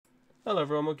Hello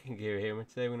everyone, MonkeyKingHero here, and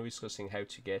today we're going to be discussing how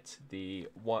to get the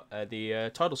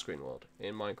title screen world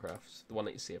in Minecraft, the one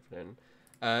that you see everything.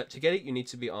 To get it, you need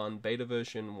to be on beta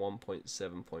version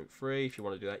 1.7.3. If you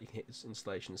want to do that, you can hit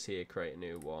installations here, create a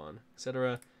new one,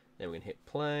 etc. Then we can hit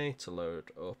play to load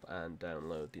up and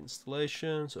download the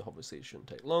installation, so obviously it shouldn't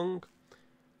take long.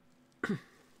 But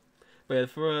yeah,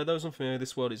 for those unfamiliar,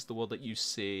 this world is the world that you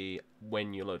see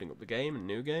when you're loading up the game, a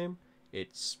new game.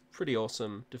 It's pretty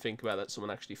awesome to think about that someone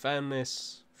actually found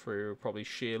this through probably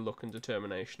sheer luck and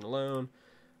determination alone.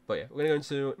 But yeah, we're going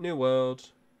to go into new world,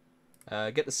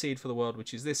 get the seed for the world,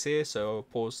 which is this here, so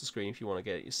pause the screen if you want to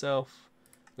get it yourself.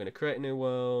 We're going to create a new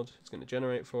world, it's going to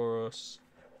generate for us,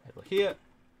 and we're here.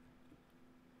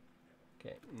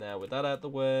 Okay, now with that out of the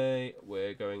way,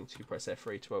 we're going to press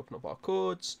F3 to open up our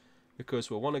chords, because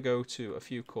we'll want to go to a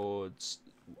few chords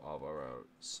of our own.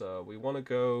 So we want to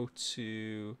go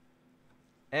to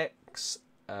X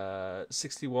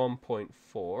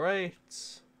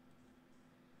 61.48.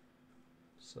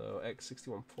 So X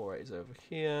 61.48 is over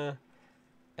here,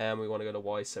 and we want to go to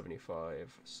Y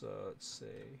 75. So let's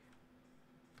see.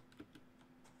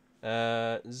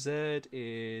 Z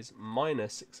is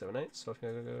minus 678. So I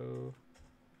think I'm gonna go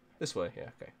this way.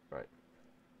 Yeah. Okay. Right.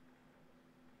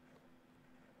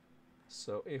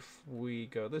 So if we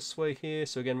go this way here,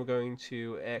 so again we're going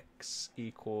to X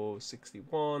equals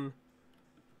 61.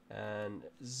 And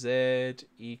Z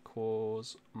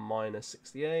equals minus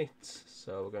 68,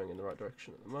 so we're going in the right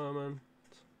direction at the moment.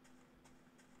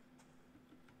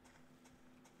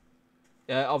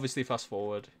 Yeah, obviously fast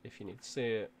forward if you need to see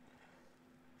it.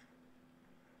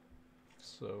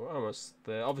 So we're almost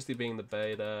there. Obviously being the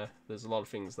beta, there's a lot of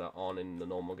things that aren't in the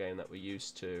normal game that we're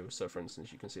used to. So for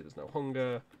instance, you can see there's no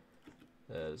hunger.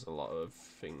 There's a lot of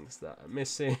things that are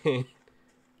missing.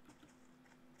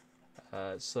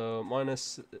 So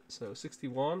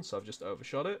 61, so I've just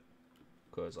overshot it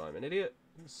because I'm an idiot.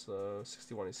 So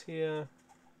 61 is here,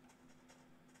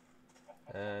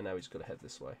 and now we just gotta head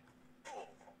this way.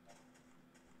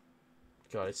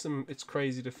 God, it's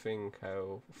crazy to think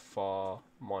how far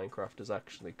Minecraft has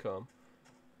actually come.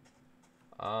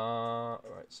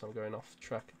 Right, so I'm going off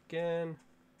track again.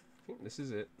 I think this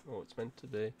is it. Oh, it's meant to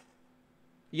be.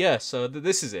 Yeah, so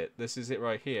this is it. This is it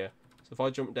right here. So if I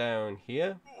jump down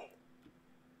here,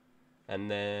 and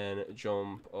then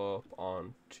jump up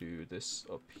onto this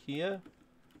up here.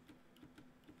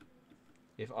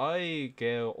 If I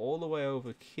go all the way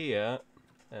over here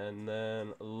and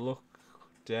then look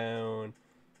down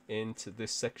into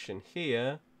this section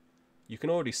here, you can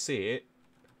already see it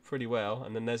pretty well,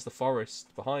 and then there's the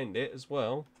forest behind it as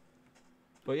well.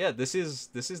 But yeah, this is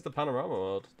the Panorama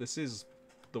world. This is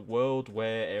the world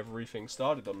where everything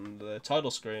started on the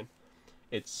title screen.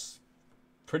 It's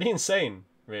pretty insane,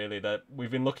 really, that we've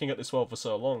been looking at this world for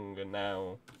so long, and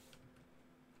now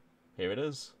here it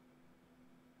is.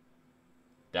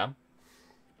 Damn.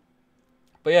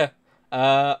 But yeah,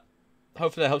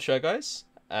 hopefully that helps you out, guys,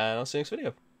 and I'll see you next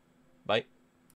video. Bye.